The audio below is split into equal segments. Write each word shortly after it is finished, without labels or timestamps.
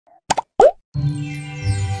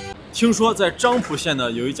听说在漳浦县呢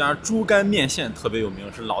有一家猪肝面线特别有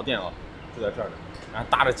名，是老店啊，就在这儿的，然后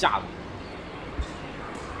搭着架子。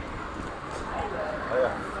哎呀，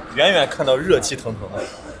远远看到热气腾腾的。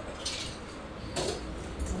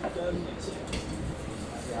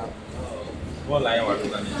给我来一碗猪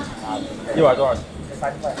肝面线，一碗多少钱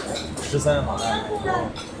？13块。13哈。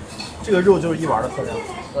这个肉就是一碗的分量。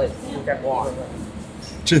对，哇，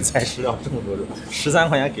真材实料，这么多肉，13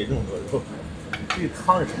块钱给这么多肉。这个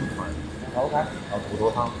汤是什么汤？骨头汤。啊，骨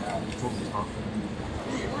头汤，猪骨汤。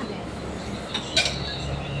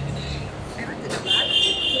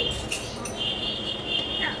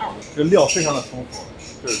这料非常的丰富，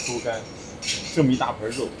这是猪肝，这么一大盆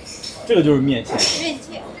肉，这个就是面线。面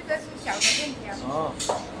线，这个是小的面条。啊，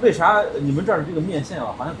为啥你们这儿这个面线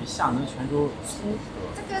啊，好像比厦门、泉州粗？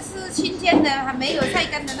这个是新鲜的，还没有晒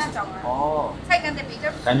干的那种啊。哦。晒干的比较。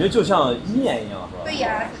感觉就像面一样，是吧？对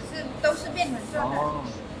呀，都是面粉做的。哦。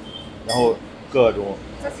然后各种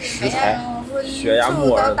食材，血压、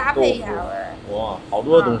木耳、搭配好了。哇，好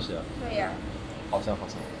多东西。对呀。好香好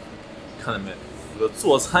香，看到没？这个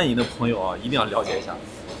做餐饮的朋友啊，一定要了解一下。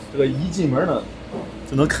这个一进门呢，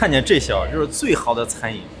就能看见这些啊，就是最好的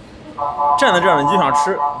餐饮。站在这儿你就想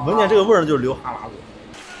吃，闻见这个味儿就是流哈喇子。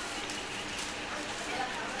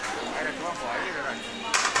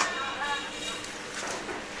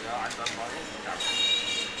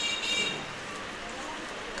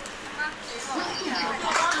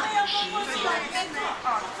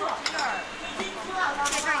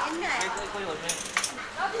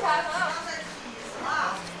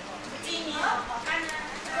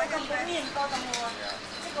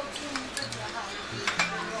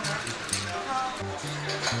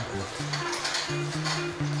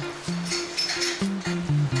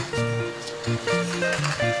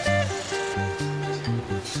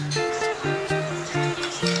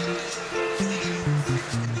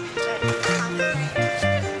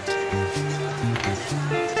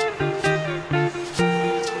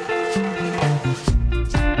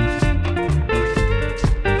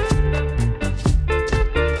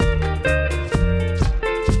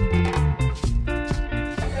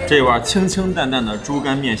这一碗清清淡淡的猪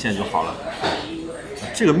肝面线就好了。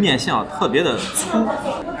这个面线啊，特别的粗，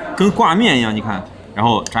跟挂面一样，你看。然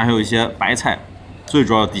后这还有一些白菜，最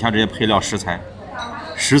主要底下这些配料食材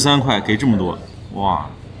，13块给这么多，哇！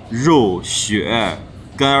肉、血、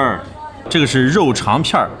肝儿，这个是肉肠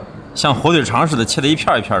片儿，像火腿肠似的切的一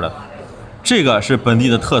片一片的。这个是本地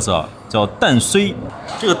的特色，叫蛋髓。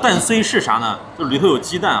这个蛋髓是啥呢？就里头有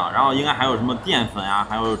鸡蛋啊，然后应该还有什么淀粉啊，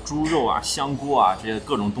还有猪肉啊、香菇啊这些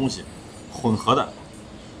各种东西混合的。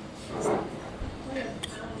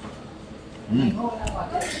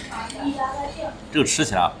这个吃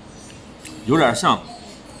起来有点像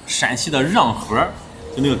陕西的瓤盒，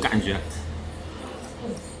就那个感觉，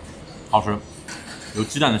好吃，有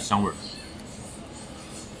鸡蛋的香味儿。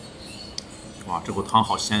哇，这口汤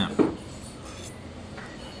好鲜呀！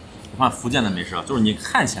我看福建的美食啊，就是你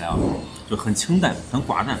看起来啊就很清淡、很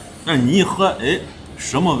寡淡，但是你一喝，哎，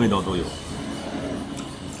什么味道都有，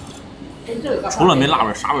除了没辣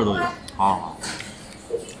味，啥味都有。好，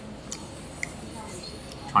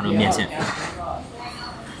尝这个面线，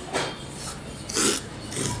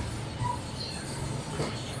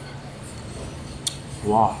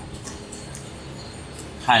哇，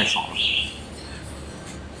太爽了！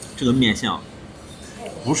这个面线啊，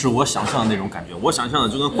不是我想象的那种感觉，我想象的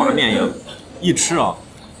就跟挂面一样，一吃啊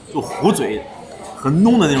就糊嘴，很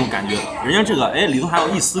浓的那种感觉。人家这个哎里头还有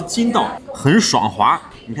一丝筋道，很爽滑，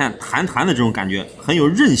你看弹弹的这种感觉，很有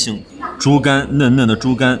韧性。猪肝嫩嫩的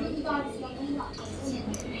猪肝，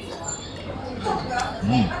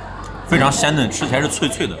非常鲜嫩，吃起来是脆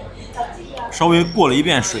脆的，稍微过了一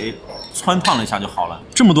遍水，汆烫了一下就好了。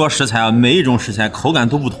这么多食材啊，每一种食材口感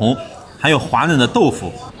都不同，还有滑嫩的豆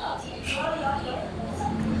腐。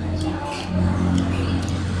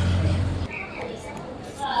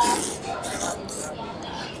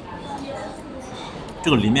这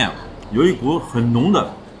个里面有一股很浓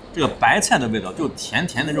的这个白菜的味道，就甜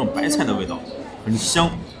甜的这种白菜的味道，很香，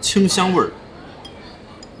清香味儿。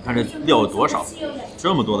你看这料有多少，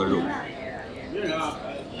这么多的肉，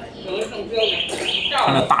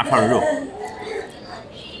看这大片的肉，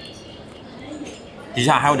底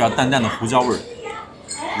下还有点淡淡的胡椒味儿。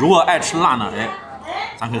如果爱吃辣呢，哎，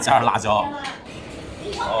咱可以加点辣椒。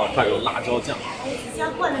哦，这有辣椒酱。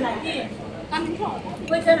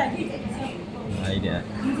来一点，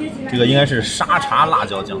这个应该是沙茶辣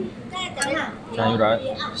椒酱，这样有点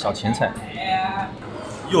小芹菜，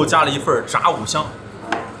又加了一份炸五香。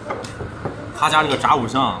他家这个炸五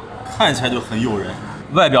香啊，看起来就很诱人，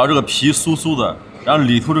外表这个皮酥酥的，然后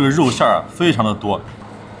里头这个肉馅儿非常的多。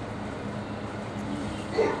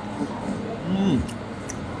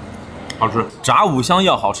好吃。炸五香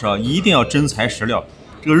要好吃啊，一定要真材实料。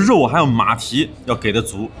这个肉还有马蹄要给的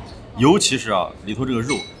足，尤其是啊里头这个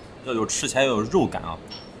肉要有吃起来要有肉感啊，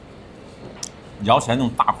咬起来那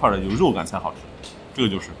种大块的有肉感才好吃。这个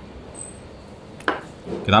就是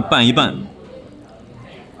给它拌一拌。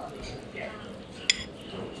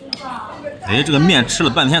哎，这个面吃了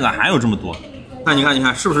半天咋还有这么多？那你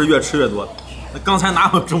看，是不是越吃越多？那刚才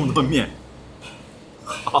哪有这么多面？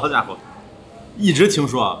好家伙！一直听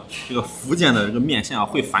说啊，这个福建的这个面线啊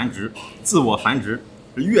会繁殖，自我繁殖，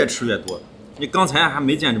越吃越多。你刚才还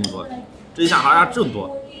没见这么多，这一下好像这么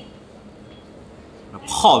多。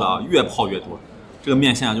泡的啊，越泡越多。这个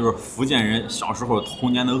面线啊，就是福建人小时候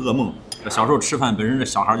童年的噩梦。小时候吃饭本身这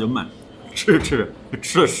小孩就慢，吃了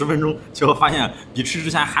10分钟，结果发现比吃之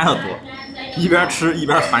前还要多，一边吃一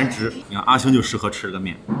边繁殖。你看阿星就适合吃这个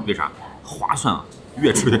面，为啥？划算啊，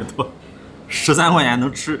越吃越多，13块钱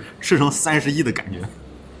能吃成31的感觉。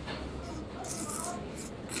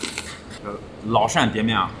老鳝叠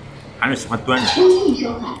面啊，还是喜欢端着。收信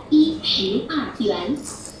收款12元。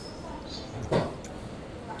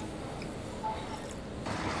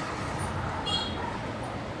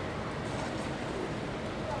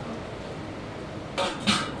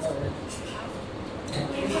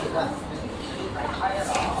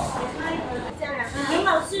很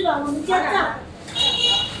好吃的，我们家账。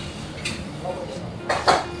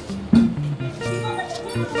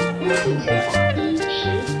收信收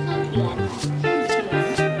款12元。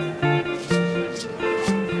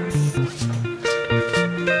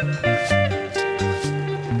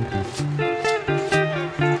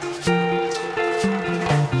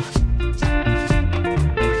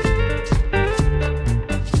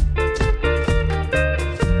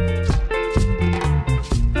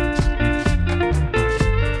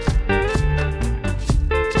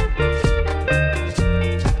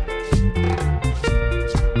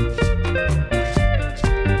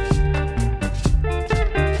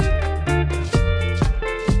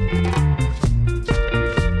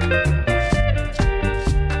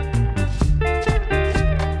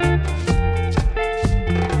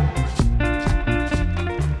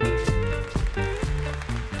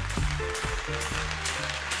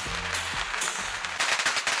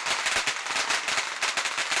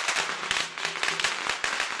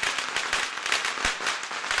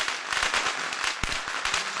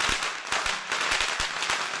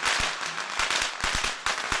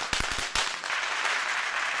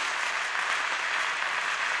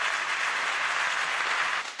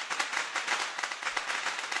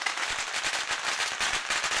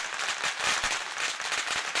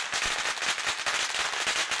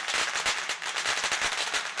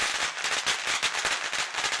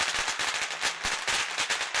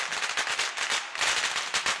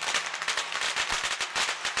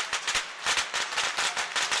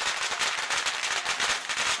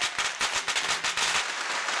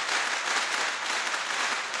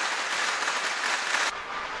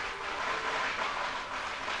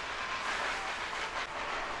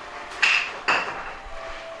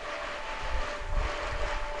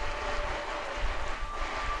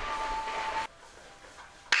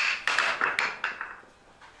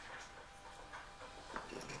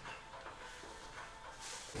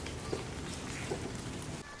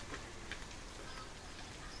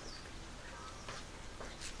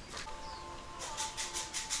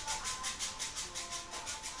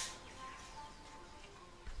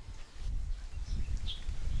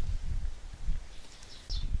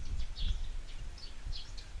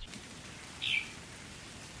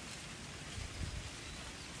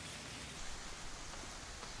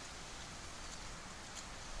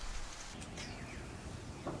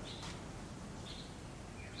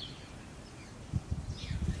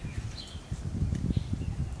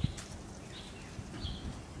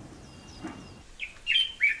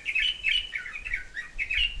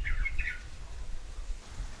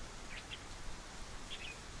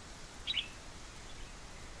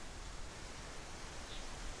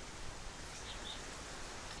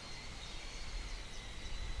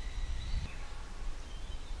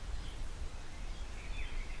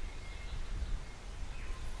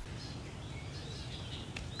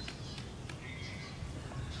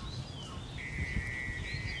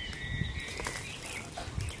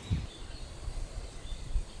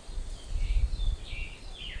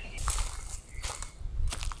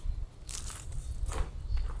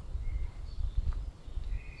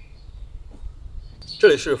这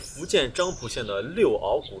里是福建漳浦县的六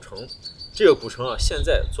鳌古城，这个古城啊，现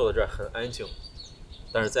在坐在这儿很安静，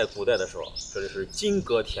但是在古代的时候，这里是金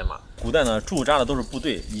戈铁马。古代呢，驻扎的都是部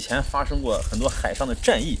队，以前发生过很多海上的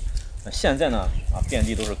战役。现在呢，遍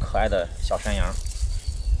地都是可爱的小山羊。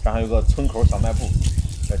这还有个村口小卖部，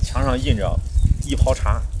墙上印着一泡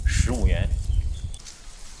茶15元。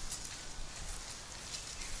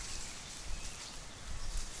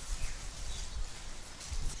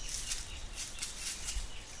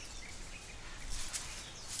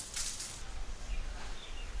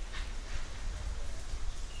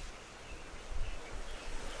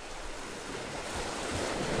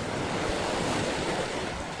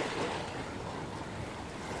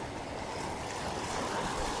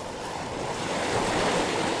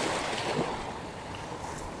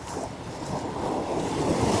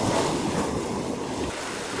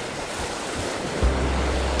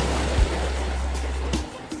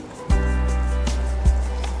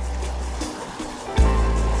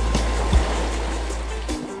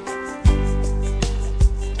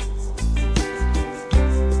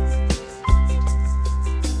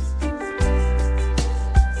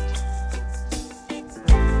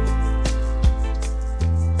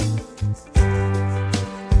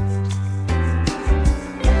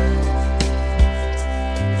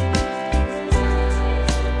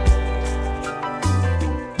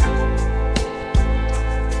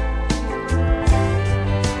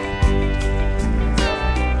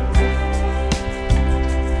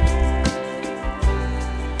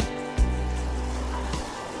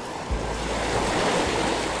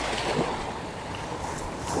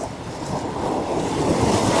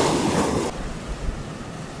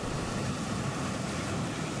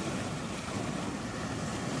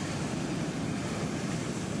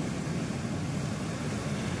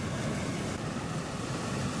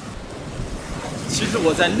其实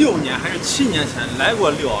我在6年还是7年前来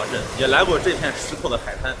过六鳌镇，也来过这片石头的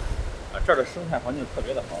海滩，这儿的生态环境特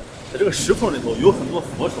别的好，在这个石缝里头有很多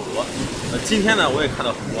佛手螺，今天呢我也看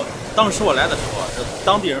到很多。当时我来的时候，这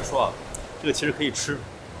当地人说这个其实可以吃，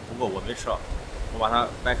不过我没吃，我把它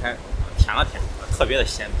掰开舔了舔，特别的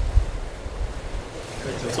鲜美。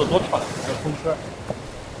这景色多漂亮，这风车。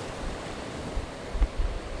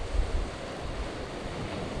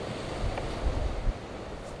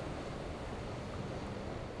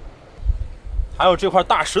还有这块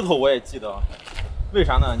大石头我也记得，为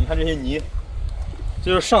啥呢？你看这些泥，这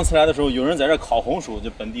就是上次来的时候有人在这烤红薯，就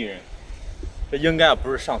本地人。这应该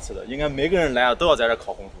不是上次的，应该每个人来都要在这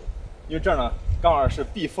烤红薯，因为这儿呢刚好是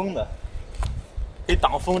避风的，可以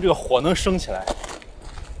挡风，这个火能升起来。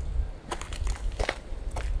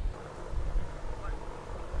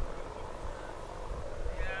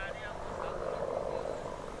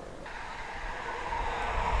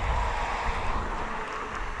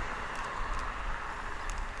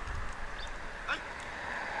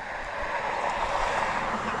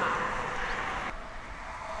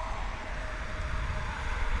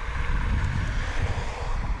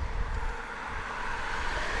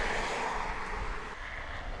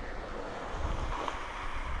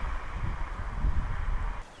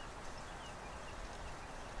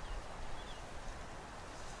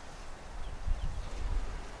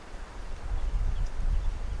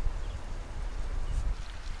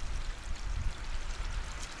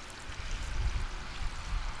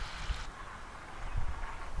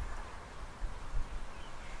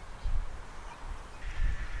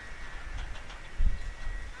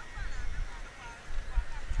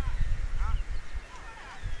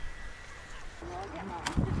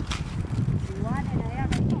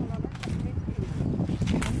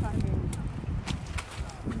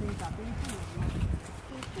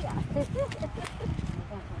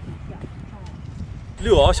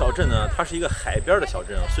六鳌小镇呢，它是一个海边的小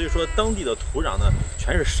镇，所以说当地的土壤呢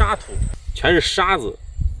全是沙土，全是沙子，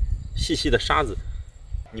细细的沙子。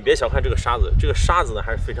你别小看这个沙子，这个沙子呢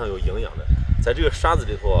还是非常有营养的。在这个沙子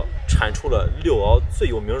里头产出了六鳌最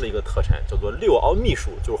有名的一个特产，叫做六鳌蜜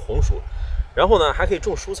薯，就是红薯。然后呢还可以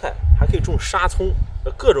种蔬菜，还可以种沙葱，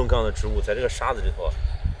各种各样的植物在这个沙子里头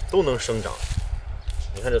都能生长。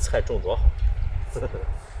你看这菜种多好，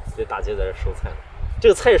这大姐在这收菜呢。这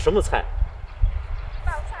个菜是什么菜？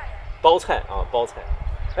包菜啊，包菜。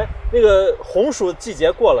哎，那个红薯季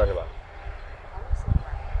节过了是吧？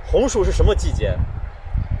红薯是什么季节？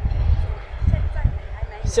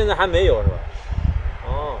现在还没有是吧？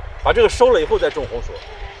哦，把这个收了以后再种红薯。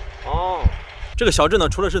哦，这个小镇呢，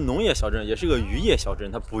除了是农业小镇，也是一个渔业小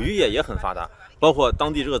镇，它捕鱼业也很发达，包括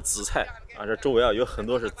当地这个紫菜啊，这周围啊有很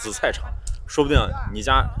多是紫菜场，说不定你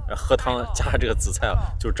家喝汤加这个紫菜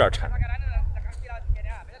啊，就是这儿产的。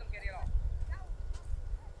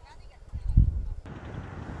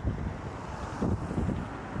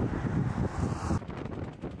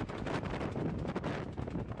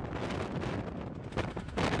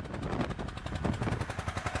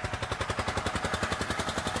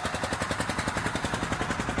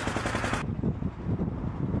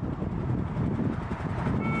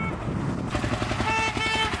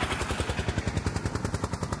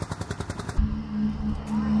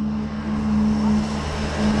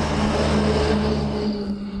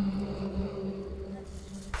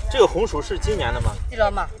红薯是今年的吗？知道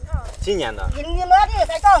嘛？今年的。人哋攞啲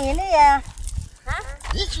嚟講人啲嘢。嚇？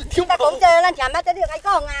一句听不得講懂。啫，咱前乜都嚟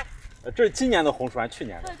講啊。这是今年的红薯还是去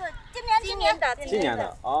年的？今年的。今年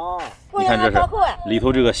的哦。你看这是里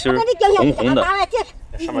头这个芯儿红红的，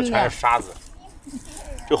上面全是沙子。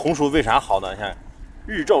这红薯为啥好呢？你看，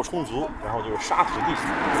日照充足，然后就是沙土地形。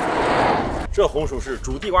这红薯是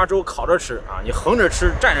煮地瓜粥烤着吃啊，你横着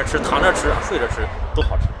吃、站着吃、躺着吃、睡着吃都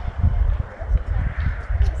好吃。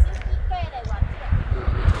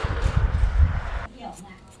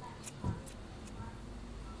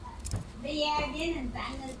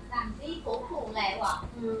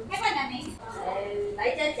嚟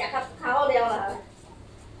只食較好料啦。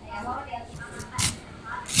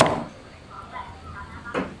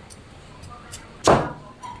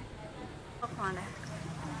我看咧，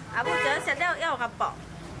啊，我這食了要個薄，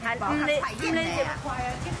係唔你係啊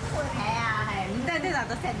係，唔得啲人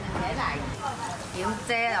都食唔起嚟，點遮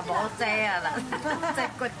啊冇遮啊啦，隻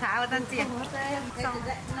骨頭等知。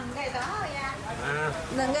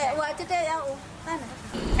能嘅，我即係有。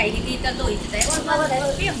thầy đi cho tôi để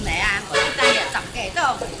tôi biết mẹ à có cái tay tập kệ cho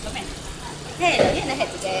có mẹ thế là biết là hệ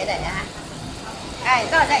kệ đấy à ai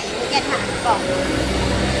đó là ý nghe thẳng còn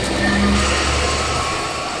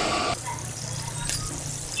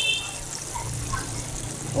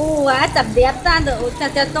à tập đẹp ta được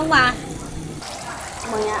cho tông mà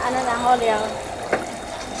mày anh là hồ liều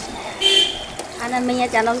anh mình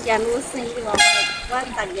chả nông chả nuôi sinh mà quá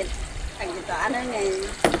tận dịch đó anh ấy này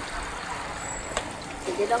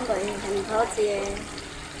thì đông rồi thành phố thì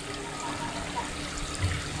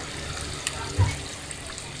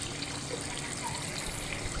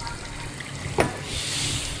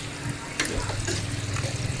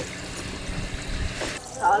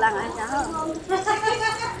sợ là ai cháu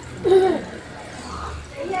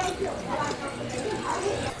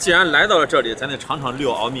既然来到了这里，咱得尝尝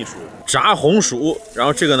六鳌蜜薯炸红薯，然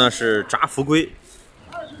后这个呢是炸福龟。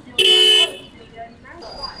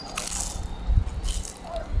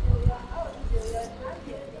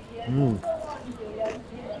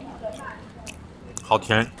好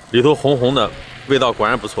甜，里头红红的，味道果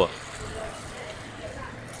然不错。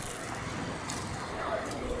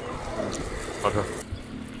好吃。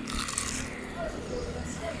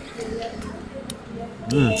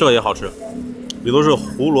这个也好吃，里头是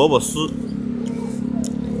胡萝卜丝。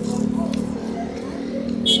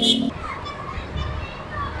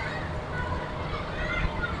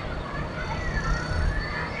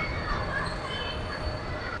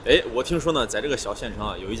哎，我听说呢，在这个小县城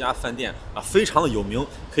啊，有一家饭店啊，非常的有名，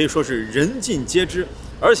可以说是人尽皆知。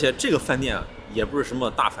而且这个饭店啊，也不是什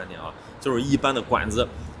么大饭店啊，就是一般的馆子，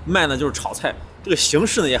卖的就是炒菜。这个形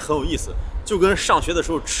式呢也很有意思，就跟上学的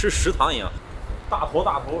时候吃食堂一样，大头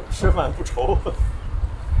吃饭不愁，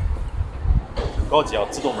很高级啊，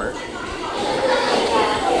自动门，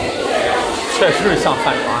确实是像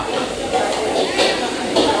饭团。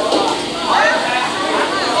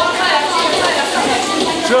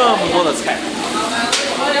这么多的菜，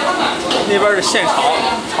那边是现炒，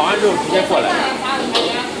炒完之后直接过来。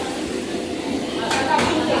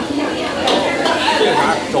这个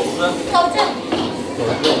啥？肘子？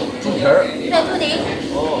猪蹄儿。对猪蹄。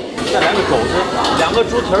哦，再来个肘子，2个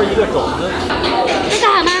猪蹄儿，1个肘子。这个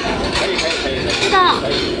好吗？可以。这个好。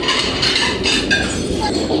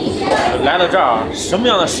来到这儿啊，什么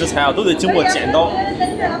样的食材啊都得经过剪刀，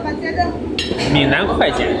闽南快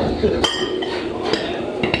剪。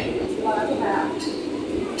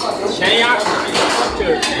填鸭是哪一个？这个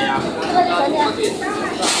是填鸭。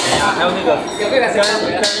填鸭，还有那个干是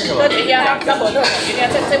吧？填鸭，漳浦特产填鸭，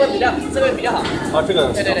这个比较好。啊，这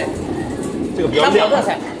个。对。这个比较亮。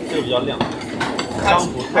这个比较亮。漳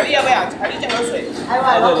浦海蛎要不要？海蛎酱油水。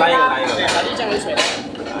啊，对，来一个。海蛎酱油水。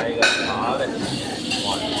来一个，好嘞。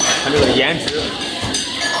哇，看这个颜值，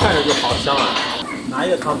看着就好香啊。哪一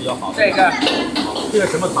个汤比较好？这个。这个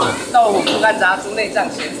什么汤呀？豆腐干炸猪内脏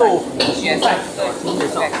咸豆腐咸菜，对，猪内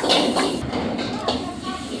脏。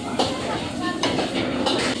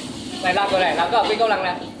来拉过来，拉个几个人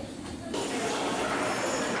呢？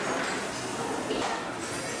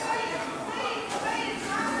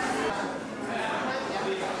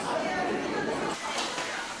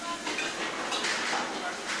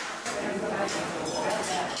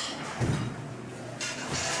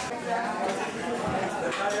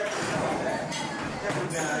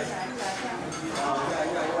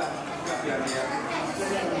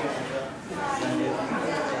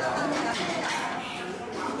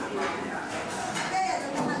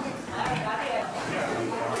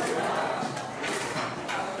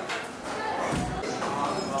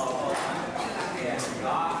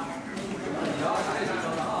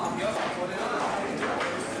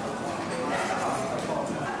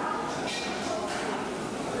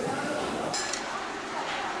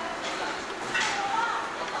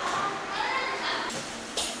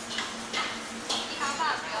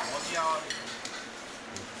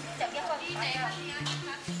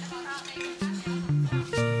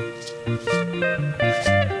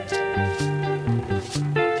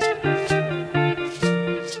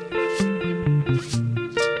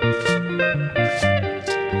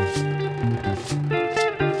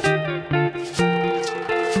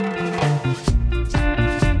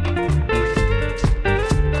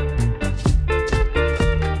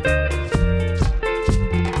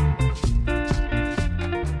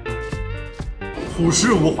朴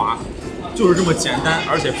实无华，就是这么简单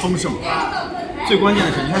而且丰盛。最关键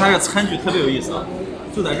的是，你看它这餐具特别有意思啊，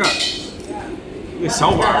就在这儿，一个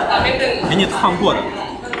小碗给你烫过的，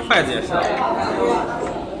筷子也是。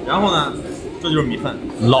然后呢，这就是米饭，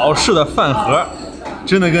老式的饭盒，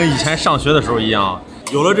真的跟以前上学的时候一样啊。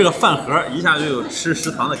有了这个饭盒，一下就有吃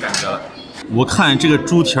食堂的感觉了。我看这个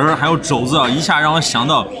猪蹄儿还有肘子啊，一下让我想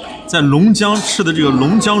到在龙江吃的这个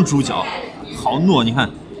龙江猪脚，好糯，你看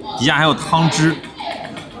底下还有汤汁。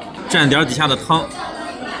蘸点底下的汤，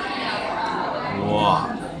哇，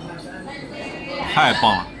太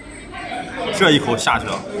棒了！这一口下去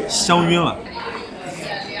了，香晕了。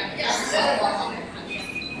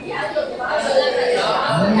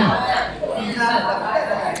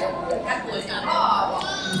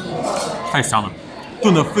太香了，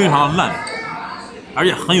炖得非常烂，而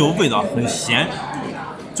且很有味道，很咸，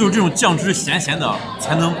就是这种酱汁咸咸的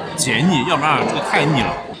才能解腻，要不然这个太腻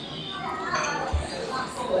了。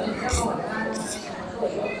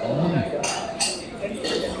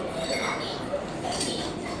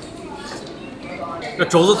这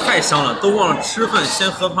肘子太香了，都忘了吃饭先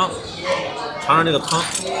喝汤。尝尝这个汤，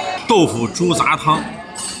豆腐猪杂汤，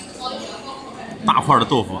大块的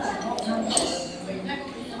豆腐。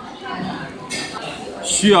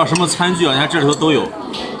需要什么餐具啊？你看这里头都有。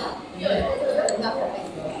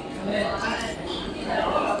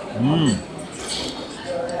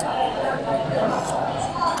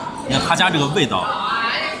你看他家这个味道，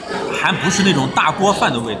还不是那种大锅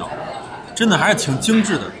饭的味道，真的还是挺精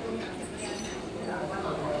致的。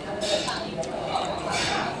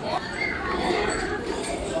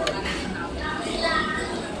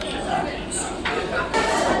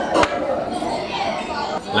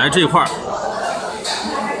来这块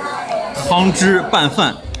汤汁拌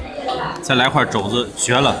饭，再来块肘子，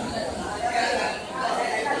绝了！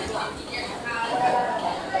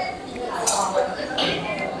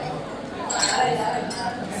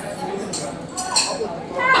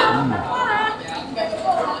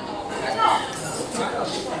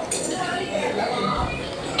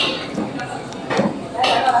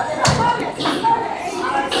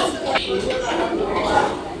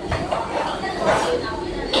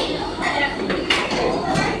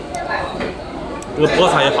这个菠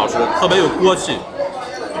菜也好吃，特别有锅气。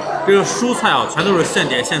这个蔬菜啊，全都是现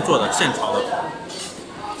点现做的，现炒的。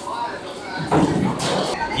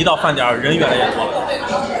一到饭点，人越来越多了。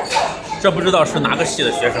这不知道是哪个系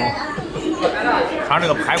的学生。尝这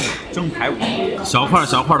个排骨，蒸排骨，小块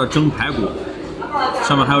小块的蒸排骨，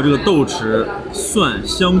上面还有这个豆豉、蒜、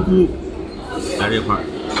香菇，来这块。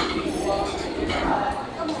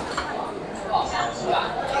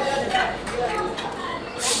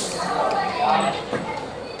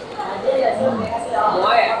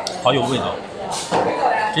好有味道，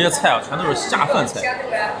这些菜啊全都是下饭菜，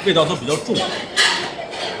味道都比较重。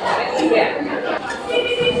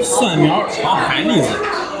蒜苗炒海蛎子，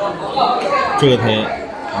这个可以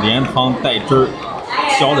连汤带汁儿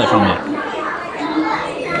浇在上面，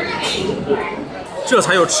这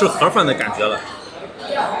才有吃盒饭的感觉了。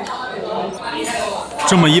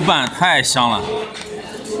这么一拌太香了。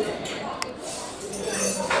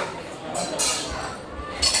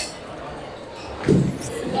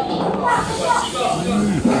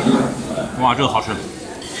哇，这个好吃！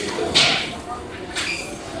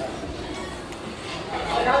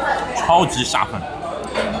超级下饭。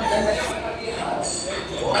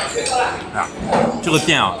哎呀，这个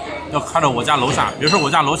店啊，要开到我家楼下，别说我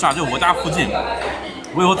家楼下，就我家附近，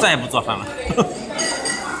我以后再也不做饭了。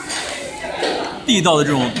地道的这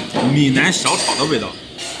种闽南小炒的味道。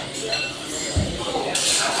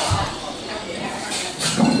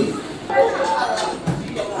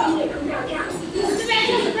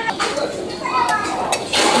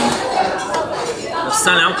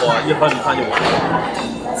3两口一盒米饭就完了，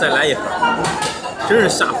再来一盒，真是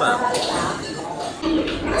下饭。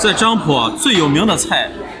在漳浦啊，最有名的菜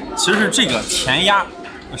其实是这个填鸭。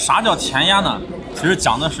啥叫填鸭呢？其实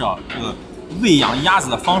讲的是啊，这个喂养鸭子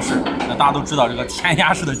的方式。那大家都知道，这个填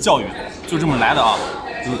鸭式的教育就这么来的啊，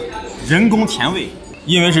就是人工填喂。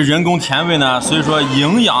因为是人工填喂呢，所以说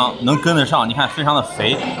营养能跟得上。你看，非常的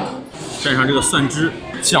肥。蘸上这个蒜汁，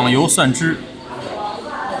酱油蒜汁。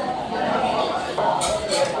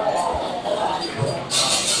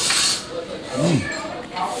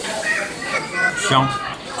香。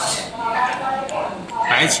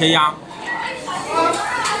白切鸭，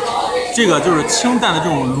这个就是清淡的这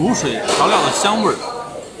种卤水调料的香味儿，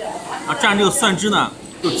啊，蘸这个蒜汁呢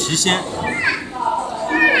又提鲜，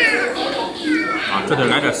啊，这得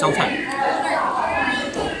来点香菜。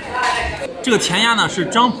这个填鸭呢是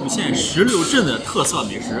漳浦县石榴镇的特色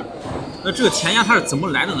美食。那这个填鸭它是怎么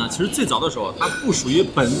来的呢？其实最早的时候它不属于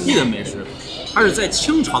本地的美食，它是在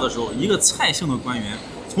清朝的时候一个蔡姓的官员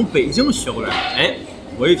从北京学过来的。哎，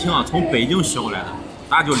我一听啊，从北京学过来的。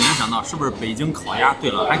大家就联想到是不是北京烤鸭？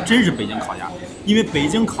对了，还真是北京烤鸭。因为北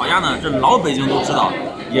京烤鸭呢，这老北京都知道，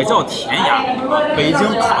也叫填鸭啊。北京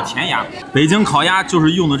烤填鸭，北京烤鸭就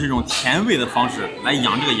是用的这种甜味的方式来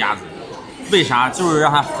养这个鸭子。为啥？就是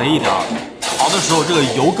让它肥一点，烤的时候这个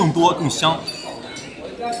油更多更香。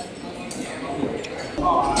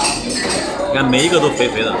你看每一个都肥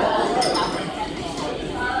肥的。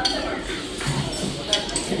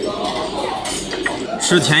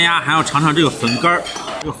吃填鸭还要尝尝这个粉干儿，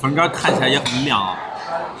这个粉干看起来也很亮啊，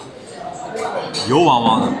油汪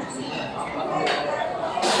汪的，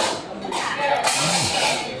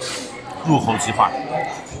入口即化，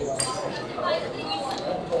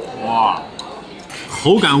哇，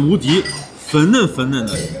口感无敌，粉嫩粉嫩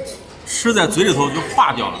的，吃在嘴里头就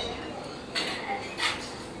化掉了。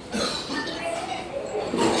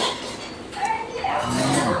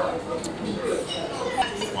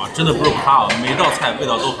真的不是夸啊，每道菜味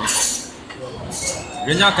道都很好。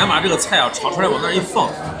人家敢把这个菜啊炒出来往那儿一放，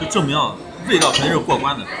就证明啊味道肯定是过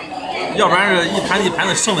关的，要不然是一盘一盘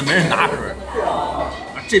的剩的没人拿出来。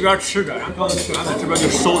这边吃着，然后刚刚吃完了，这边就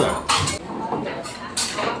收着。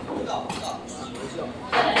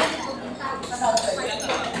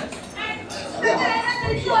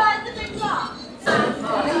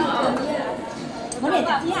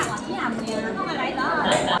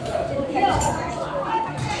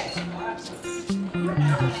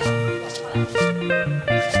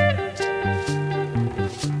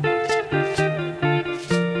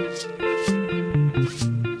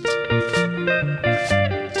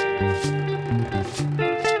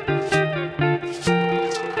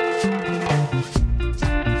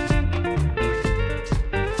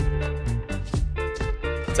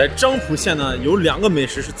在漳浦县呢，有2个美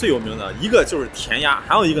食是最有名的，一个就是填鸭，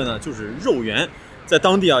还有一个呢就是肉圆。在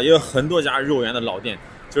当地啊，也有很多家肉圆的老店。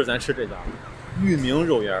今儿咱吃这家裕民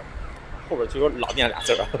肉圆，后边就有老店俩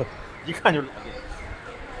字儿，一看就是老店。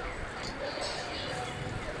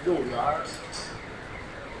肉圆，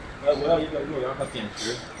我要一个肉圆和扁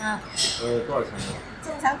食。啊。多少钱呢？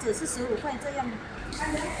正常只是15块这样。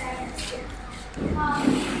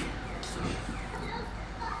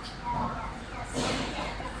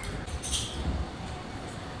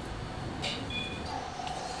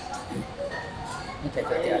你可以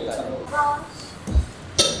再加一个。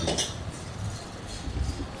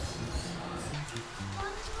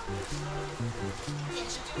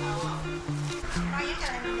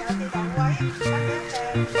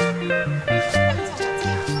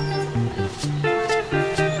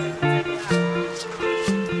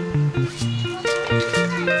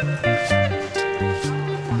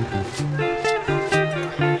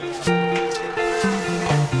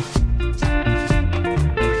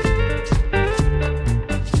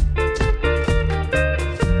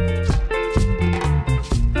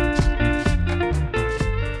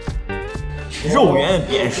肉圆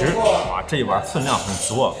扁食，哇，这一碗分量很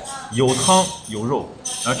足，有汤有肉。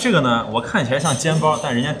然后这个呢，我看起来像煎包，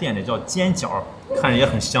但人家店里叫煎饺，看着也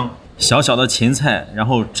很香。小小的芹菜，然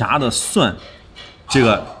后炸的蒜，这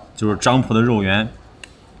个就是漳浦的肉圆，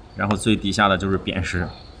然后最底下的就是扁食。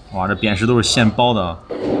哇，这扁食都是现包的。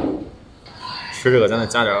吃这个咱得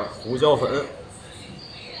加点胡椒粉，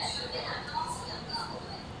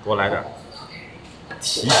多来点，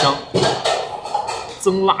提香。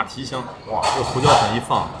增辣提香，哇！这胡椒粉一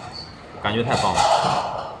放，感觉太棒了。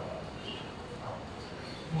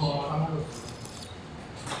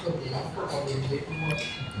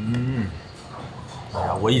哎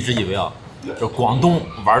呀，我一直以为啊，这广东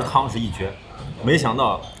玩汤是一绝，没想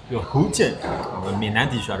到这福建、闽南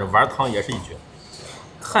地区啊，这玩汤也是一绝。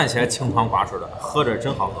看起来清汤寡水的，喝着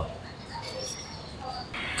真好喝。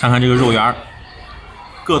看看这个肉圆，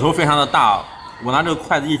个头非常的大。我拿这个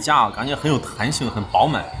筷子一夹啊，感觉很有弹性，很饱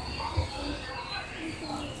满，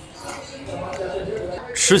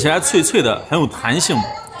吃起来脆脆的，很有弹性，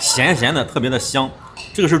咸咸的，特别的香。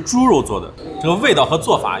这个是猪肉做的，这个味道和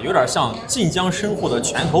做法有点像晋江深沪的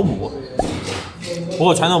拳头母，不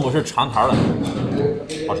过拳头母是长条的，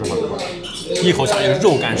好吃好吃，一口下去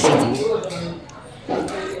肉感十足。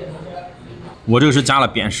我这个是加了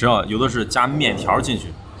扁食啊，有的是加面条进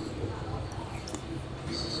去。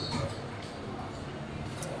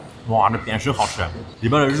哇，这扁食好吃，里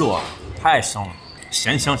边的肉啊太香了，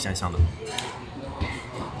咸香咸香的。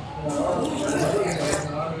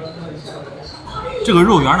这个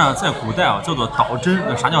肉圆呢，在古代啊叫做捣针。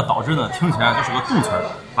那啥叫捣针呢？听起来就是个动词儿，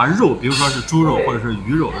把肉，比如说是猪肉或者是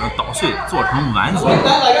鱼肉，然后捣碎做成丸子。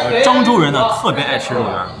漳州人呢特别爱吃肉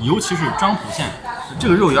圆，尤其是漳浦县。这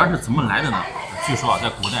个肉圆是怎么来的呢？据说啊，在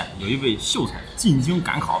古代有一位秀才进京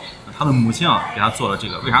赶考，他的母亲啊给他做了这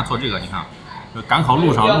个。为啥做这个？你看。赶考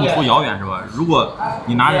路上路途遥远是吧？如果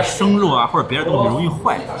你拿着生肉啊或者别的东西容易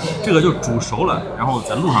坏，这个就煮熟了，然后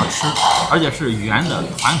在路上吃，而且是圆的，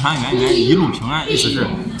团团圆圆，一路平安。意思是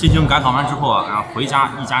进京赶考完之后啊，然后回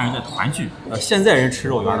家一家人再团聚。现在人吃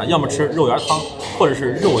肉圆呢，要么吃肉圆汤，或者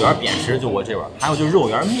是肉圆扁食，就我这边，还有就是肉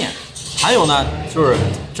圆面，还有呢就是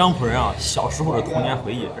漳浦人啊小时候的童年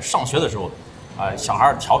回忆。上学的时候，小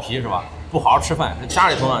孩调皮是吧？不好好吃饭，家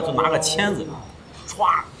里头呢就拿个签子，歘。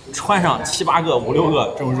穿上7、8个、5、6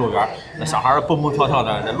个这种肉圆，那小孩蹦蹦跳跳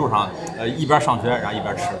的在路上，一边上学然后一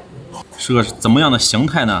边吃，是个怎么样的形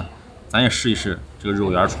态呢？咱也试一试这个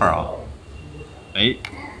肉圆串啊！哎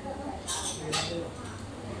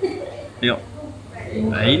呦，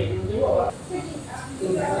哎，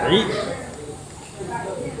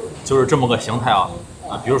就是这么个形态啊！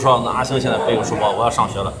比如说那阿星现在背个书包，我要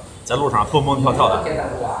上学了，在路上蹦蹦跳跳的，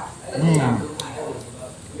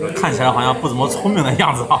看起来好像不怎么聪明的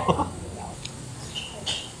样子啊。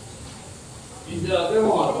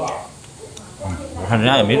我看人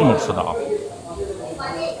家也没这么吃的啊。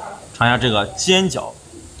尝一下这个煎饺，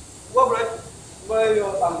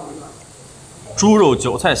猪肉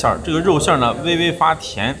韭菜馅儿，这个肉馅儿呢微微发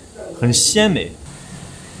甜，很鲜美。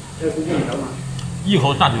一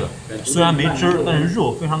口下去，虽然没汁儿，但是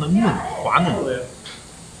肉非常的嫩滑嫩。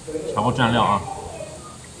尝个蘸料啊。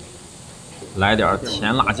来点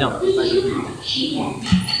甜辣酱，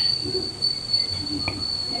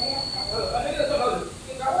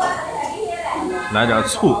来点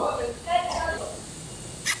醋，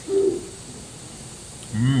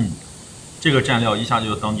这个蘸料一下就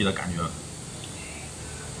有当地的感觉了。